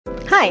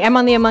Hi, I'm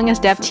on the Among Us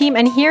dev team,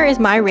 and here is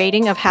my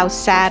rating of how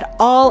sad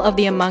all of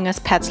the Among Us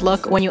pets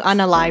look when you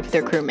unalive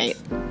their crewmate.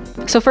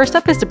 So first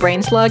up is the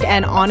brain slug,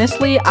 and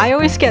honestly, I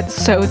always get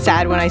so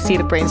sad when I see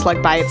the brain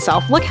slug by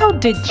itself. Look how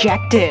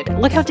dejected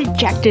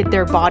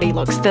their body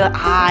looks. The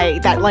eye,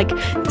 that like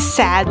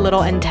sad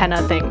little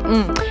antenna thing.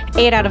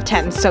 8 out of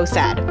 10, so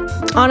sad.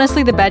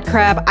 Honestly, the bed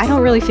crab, I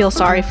don't really feel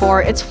sorry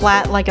for. It's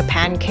flat like a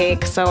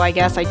pancake, so I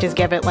guess I just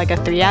give it like a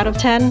 3 out of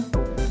 10.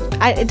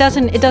 It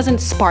doesn't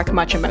spark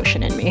much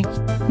emotion in me.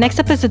 Next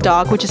up is the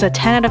dog, which is a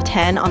 10 out of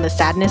 10 on the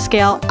sadness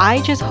scale.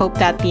 I just hope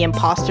that the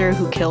imposter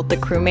who killed the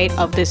crewmate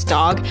of this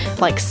dog,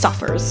 like,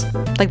 suffers.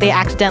 Like, they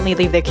accidentally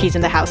leave their keys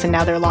in the house and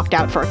now they're locked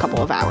out for a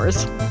couple of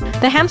hours.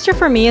 The hamster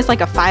for me is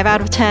like a 5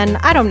 out of 10.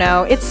 I don't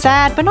know, it's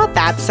sad, but not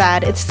that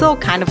sad. It's still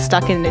kind of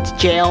stuck in its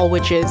jail,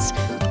 which is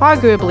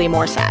arguably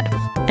more sad.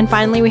 And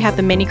finally, we have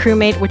the mini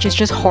crewmate, which is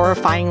just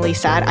horrifyingly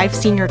sad. I've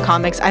seen your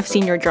comics, I've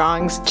seen your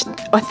drawings,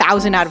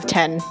 1,000 out of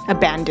 10,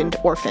 abandoned,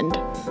 orphaned.